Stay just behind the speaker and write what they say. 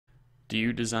Do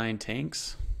you design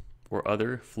tanks or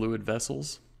other fluid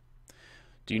vessels?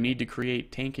 Do you need to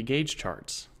create tank gauge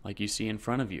charts like you see in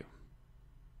front of you?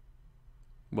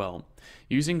 Well,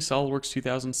 using SolidWorks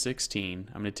 2016,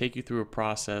 I'm going to take you through a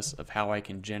process of how I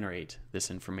can generate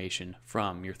this information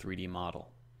from your 3D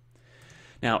model.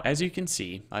 Now, as you can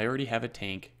see, I already have a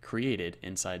tank created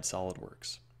inside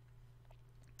SolidWorks.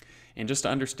 And just to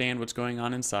understand what's going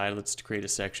on inside, let's create a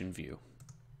section view.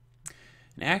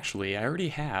 And actually, I already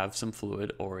have some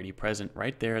fluid already present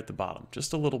right there at the bottom,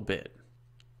 just a little bit.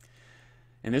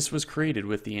 And this was created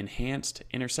with the enhanced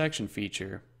intersection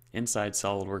feature inside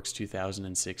SolidWorks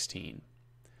 2016.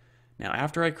 Now,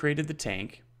 after I created the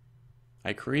tank,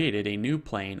 I created a new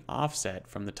plane offset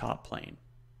from the top plane.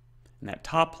 And that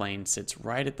top plane sits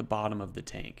right at the bottom of the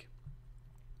tank.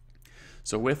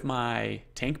 So with my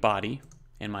tank body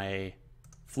and my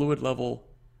fluid level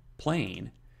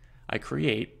plane, I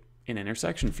create an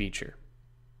intersection feature.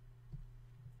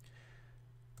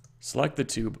 Select the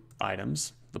two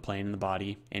items, the plane and the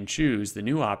body, and choose the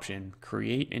new option,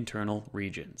 Create Internal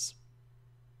Regions.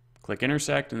 Click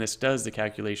Intersect, and this does the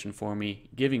calculation for me,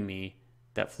 giving me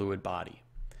that fluid body.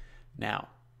 Now,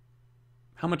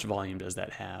 how much volume does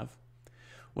that have?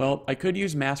 Well, I could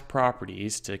use mass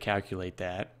properties to calculate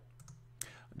that.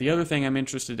 The other thing I'm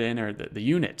interested in are the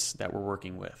units that we're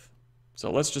working with. So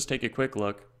let's just take a quick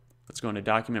look. Let's go into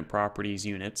Document Properties,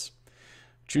 Units,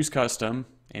 choose Custom,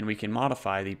 and we can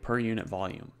modify the per unit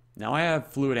volume. Now I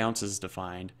have fluid ounces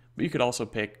defined, but you could also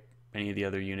pick any of the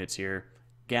other units here.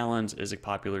 Gallons is a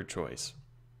popular choice.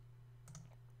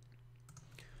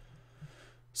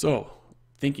 So,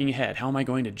 thinking ahead, how am I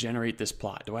going to generate this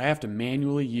plot? Do I have to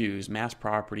manually use mass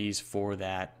properties for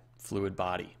that fluid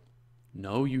body?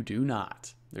 No, you do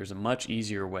not. There's a much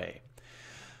easier way.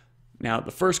 Now,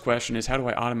 the first question is, how do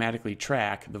I automatically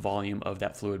track the volume of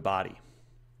that fluid body?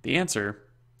 The answer,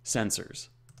 sensors.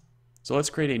 So let's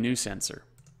create a new sensor.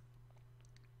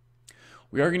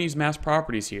 We are going to use mass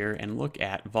properties here and look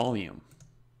at volume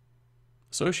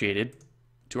associated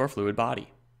to our fluid body.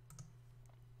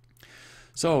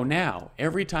 So now,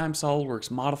 every time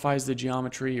SolidWorks modifies the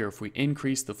geometry, or if we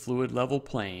increase the fluid level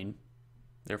plane,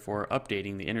 therefore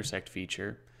updating the intersect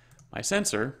feature, my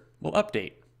sensor will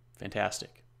update.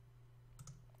 Fantastic.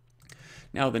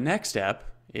 Now the next step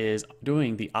is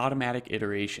doing the automatic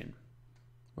iteration,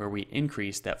 where we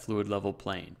increase that fluid level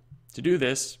plane. To do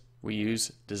this, we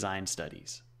use design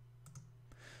studies.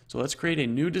 So let's create a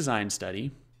new design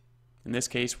study. In this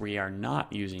case, we are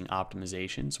not using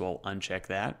optimization, so I'll uncheck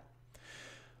that.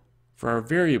 For our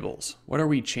variables, what are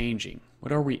we changing?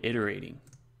 What are we iterating?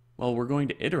 Well, we're going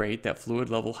to iterate that fluid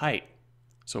level height.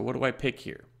 So what do I pick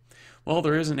here? Well,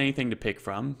 there isn't anything to pick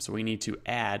from, so we need to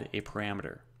add a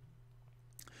parameter.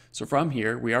 So from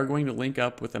here, we are going to link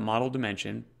up with a model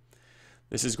dimension.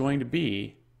 This is going to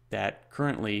be that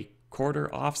currently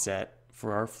quarter offset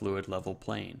for our fluid level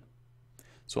plane.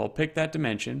 So I'll pick that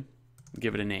dimension and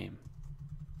give it a name.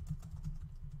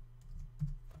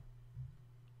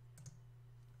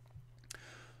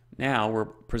 Now we're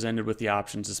presented with the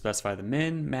options to specify the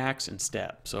min, max, and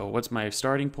step. So what's my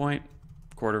starting point?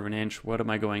 1/4 of an inch. What am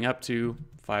I going up to?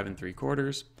 5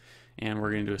 3/4. And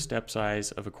we're going to do a step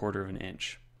size of 1/4 of an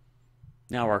inch.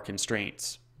 Now our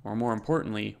constraints, or more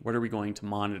importantly, what are we going to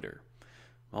monitor?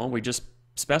 Well, we just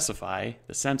specify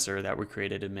the sensor that we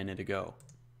created a minute ago.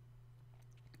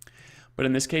 But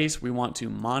in this case, we want to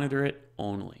monitor it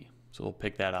only. So we'll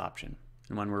pick that option.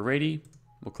 And when we're ready,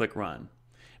 we'll click Run.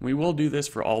 And we will do this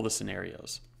for all the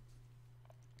scenarios.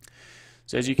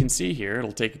 So as you can see here,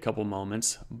 it'll take a couple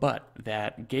moments, but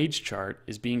that gauge chart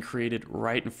is being created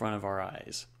right in front of our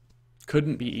eyes.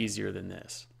 Couldn't be easier than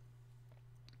this.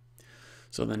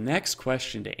 So the next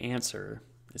question to answer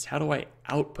is, how do I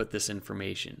output this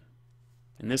information?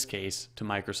 In this case, to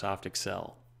Microsoft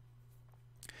Excel.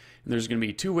 And there's going to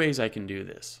be two ways I can do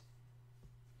this.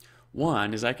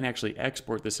 One is I can actually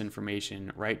export this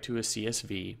information right to a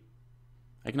CSV.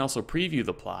 I can also preview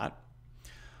the plot,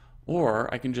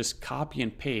 or I can just copy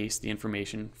and paste the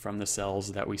information from the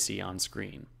cells that we see on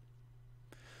screen.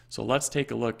 So let's take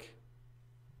a look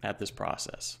at this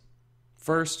process.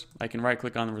 First, I can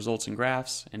right-click on the results and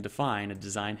graphs and define a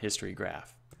design history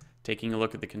graph. Taking a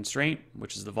look at the constraint,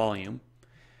 which is the volume,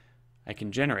 I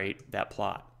can generate that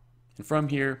plot. And from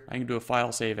here, I can do a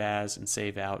file save as and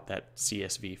save out that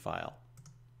CSV file.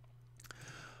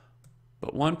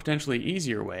 But one potentially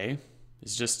easier way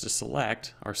is just to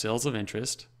select our cells of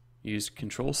interest, use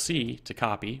Control-C to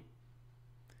copy,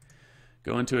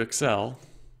 go into Excel,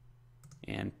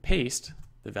 and paste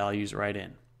the values right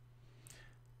in.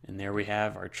 And there we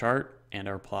have our chart and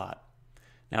our plot.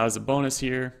 Now as a bonus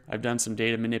here, I've done some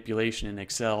data manipulation in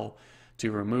Excel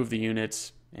to remove the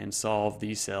units and solve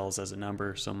these cells as a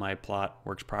number so my plot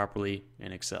works properly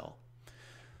in Excel.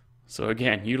 So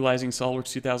again, utilizing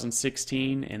SolidWorks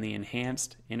 2016 and the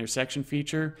enhanced intersection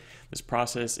feature, this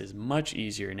process is much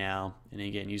easier now. And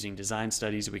again, using design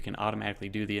studies, we can automatically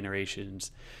do the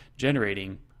iterations,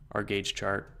 generating our gauge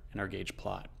chart and our gauge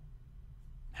plot.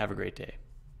 Have a great day.